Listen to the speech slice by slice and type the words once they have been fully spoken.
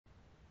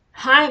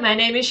Hi, my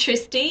name is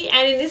Shristi,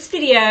 and in this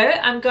video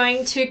I'm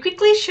going to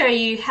quickly show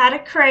you how to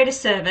create a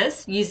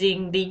service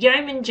using the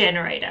Yeoman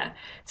generator.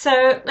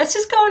 So let's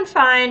just go and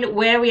find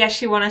where we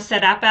actually want to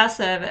set up our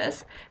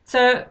service.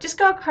 So just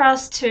go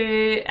across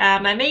to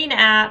my main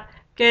app,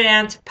 go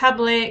down to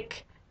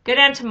public, go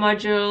down to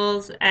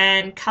modules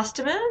and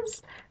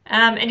customers.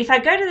 And if I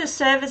go to the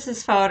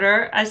services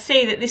folder, I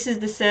see that this is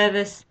the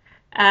service,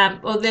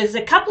 there's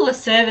a couple of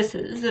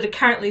services that are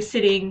currently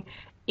sitting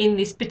in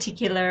this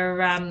particular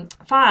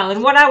file,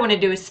 and what I want to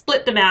do is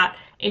split them out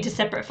into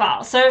separate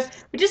files. So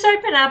we just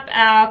open up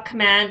our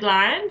command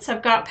line. So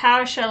I've got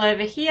PowerShell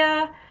over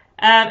here,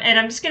 and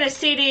I'm just going to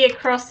cd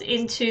across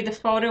into the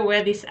folder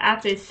where this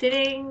app is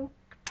sitting.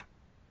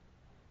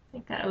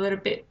 Make that a little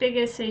bit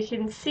bigger so you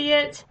can see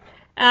it.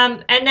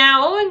 And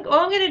now all I'm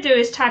going to do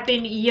is type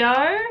in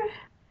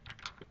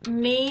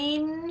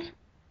MEAN.js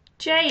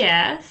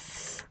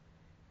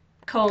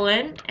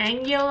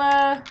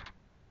Angular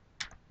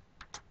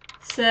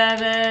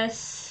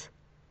service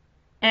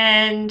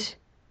and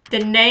the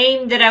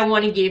name that I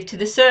want to give to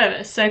the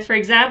service. So for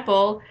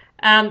example,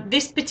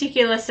 this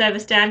particular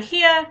service down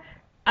here,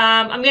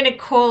 I'm going to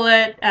call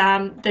it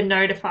the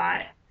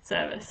notify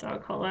service. So I'll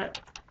call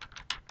it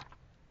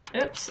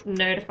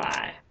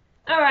notify.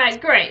 Alright,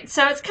 great.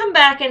 So it's come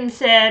back and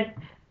said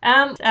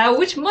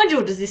which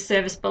module does this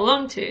service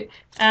belong to?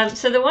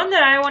 So the one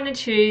that I want to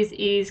choose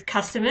is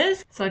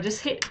customers. So I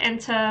just hit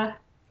enter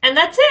and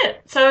that's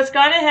it. So it's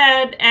gone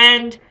ahead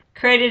and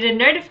created a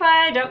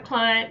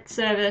notify.client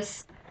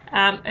service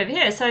over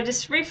here. So I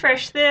just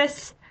refresh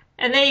this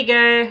and there you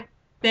go.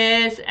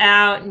 There's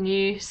our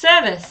new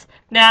service.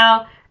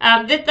 Now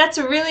that's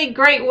a really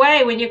great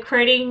way when you're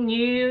creating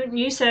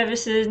new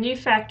services, new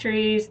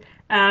factories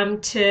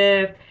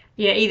to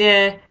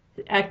either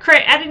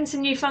add in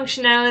some new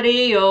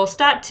functionality or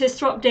start to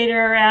swap data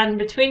around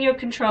between your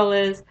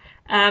controllers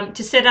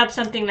to set up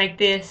something like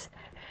this.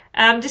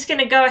 I'm just going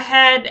to go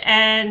ahead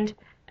and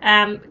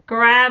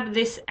grab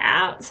this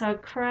out. So I'll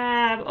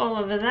grab all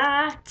of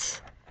that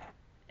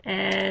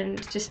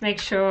and just make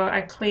sure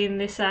I clean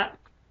this up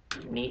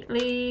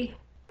neatly,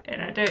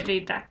 and I don't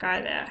need that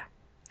guy there.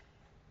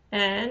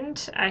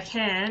 And I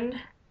can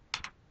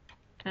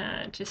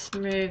just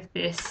move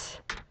this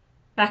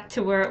back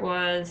to where it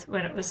was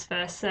when it was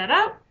first set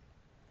up,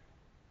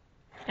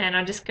 and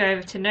I'll just go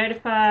over to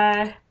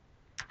notify,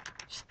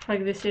 just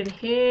plug this in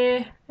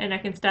here, and I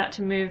can start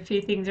to move a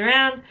few things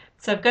around.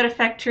 So I've got a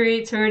factory,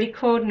 it's already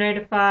called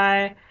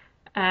notify.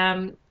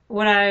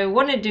 What I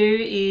want to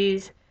do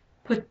is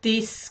put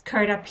this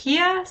code up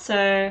here,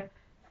 so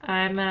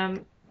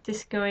I'm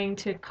just going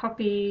to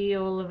copy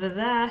all of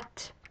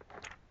that,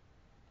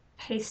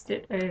 paste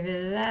it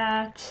over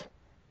that,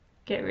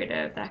 get rid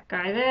of that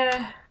guy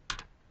there,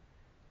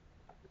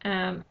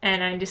 and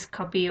I just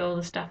copy all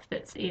the stuff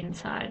that's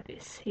inside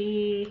this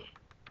here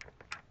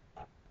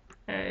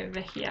over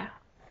here.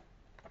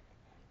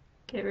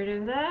 Get rid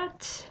of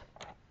that.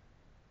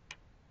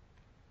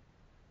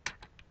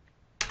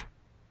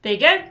 There you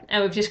go,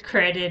 and we've just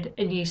created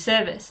a new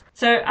service.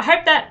 So I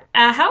hope that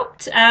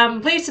helped.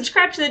 Please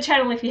subscribe to the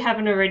channel if you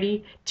haven't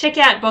already. Check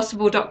out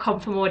Bossable.com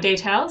for more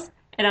details,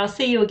 and I'll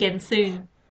see you again soon.